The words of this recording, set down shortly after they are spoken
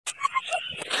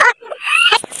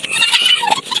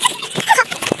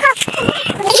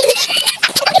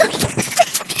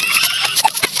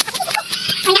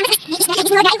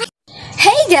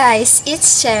guys,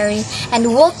 it's Cherry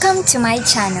and welcome to my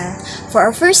channel. For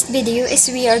our first video is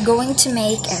we are going to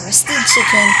make a roasted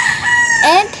chicken,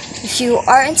 and if you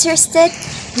are interested,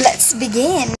 let's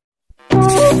begin.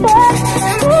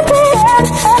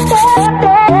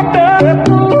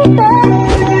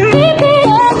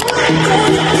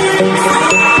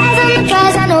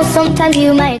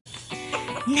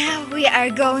 Now we are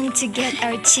going to get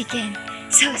our chicken.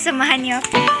 So samahan niyo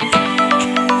ako.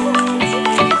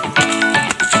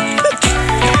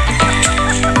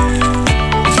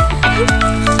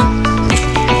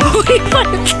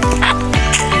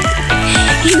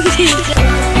 Hindi siya.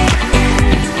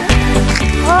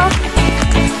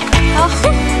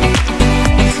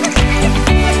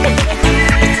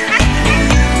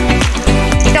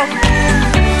 Ito.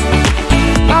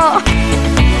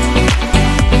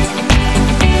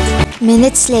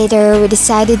 Minutes later, we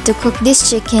decided to cook this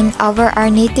chicken over our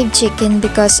native chicken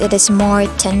because it is more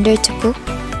tender to cook.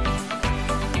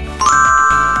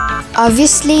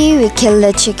 Obviously, we kill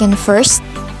the chicken first.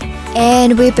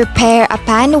 And we prepare a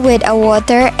pan with a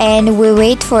water and we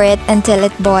wait for it until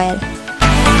it boils.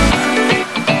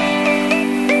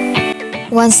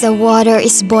 Once the water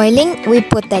is boiling, we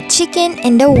put the chicken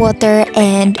in the water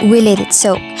and we let it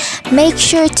soak. Make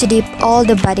sure to dip all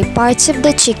the body parts of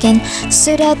the chicken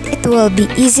so that it will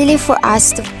be easily for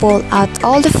us to pull out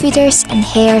all the feathers and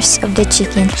hairs of the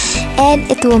chicken, and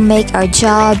it will make our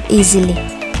job easily.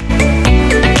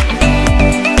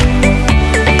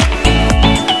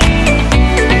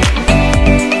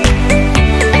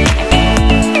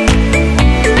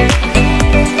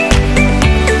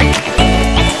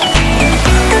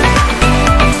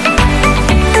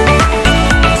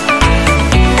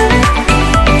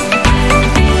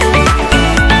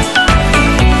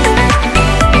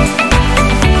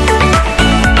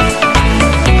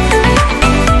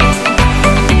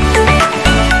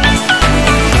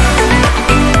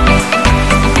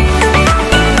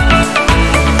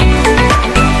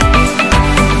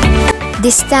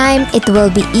 This time, it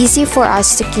will be easy for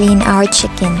us to clean our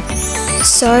chicken.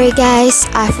 Sorry guys,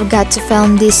 I forgot to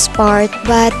film this part,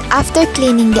 but after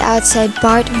cleaning the outside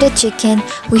part of the chicken,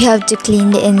 we have to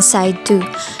clean the inside too.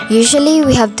 Usually,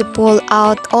 we have to pull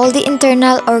out all the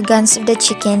internal organs of the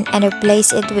chicken and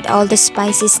replace it with all the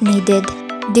spices needed.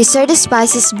 These are the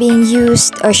spices being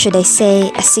used, or should I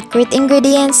say, a secret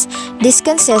ingredients. This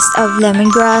consists of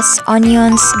lemongrass,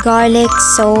 onions, garlic,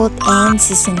 salt, and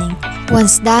seasoning.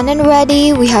 Once done and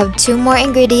ready, we have two more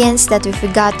ingredients that we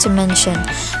forgot to mention.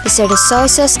 These are the soy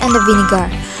sauce and the vinegar.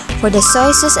 For the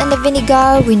soy sauce and the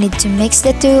vinegar, we need to mix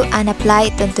the two and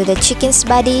apply it onto the chicken's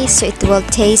body so it will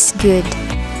taste good.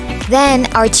 Then,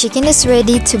 our chicken is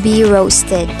ready to be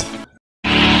roasted.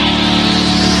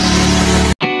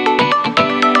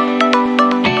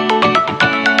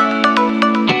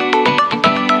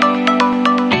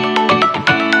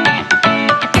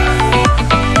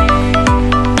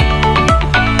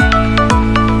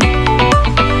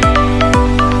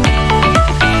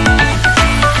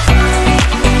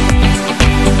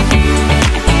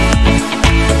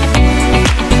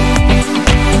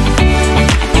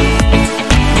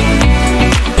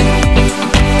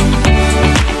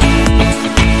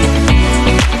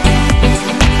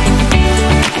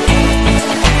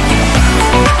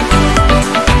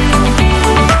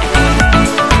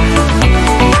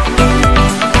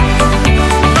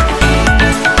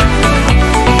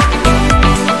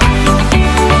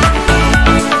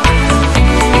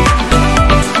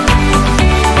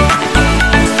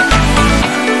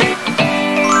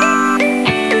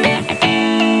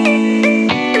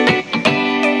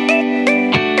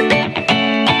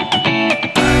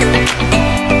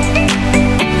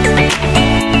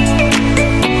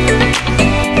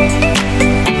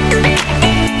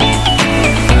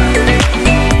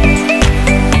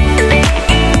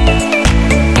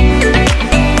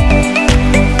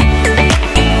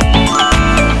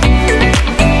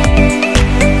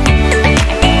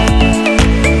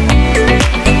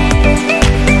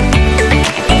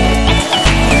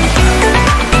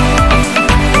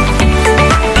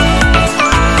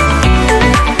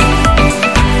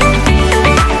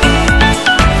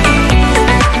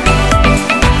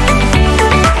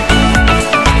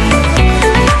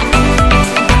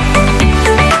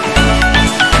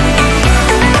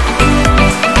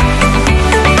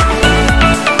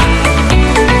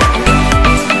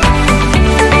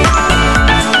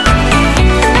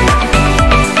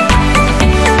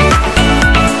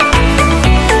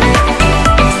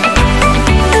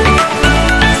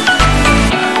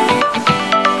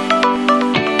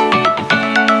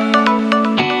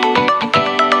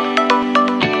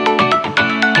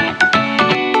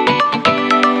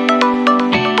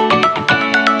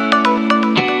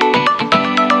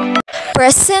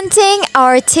 Presenting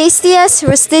our tastiest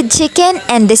roasted chicken,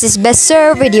 and this is best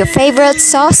served with your favorite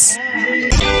sauce.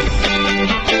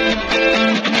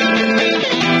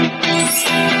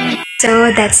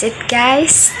 So that's it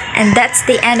guys, and that's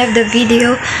the end of the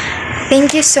video.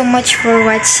 Thank you so much for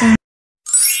watching.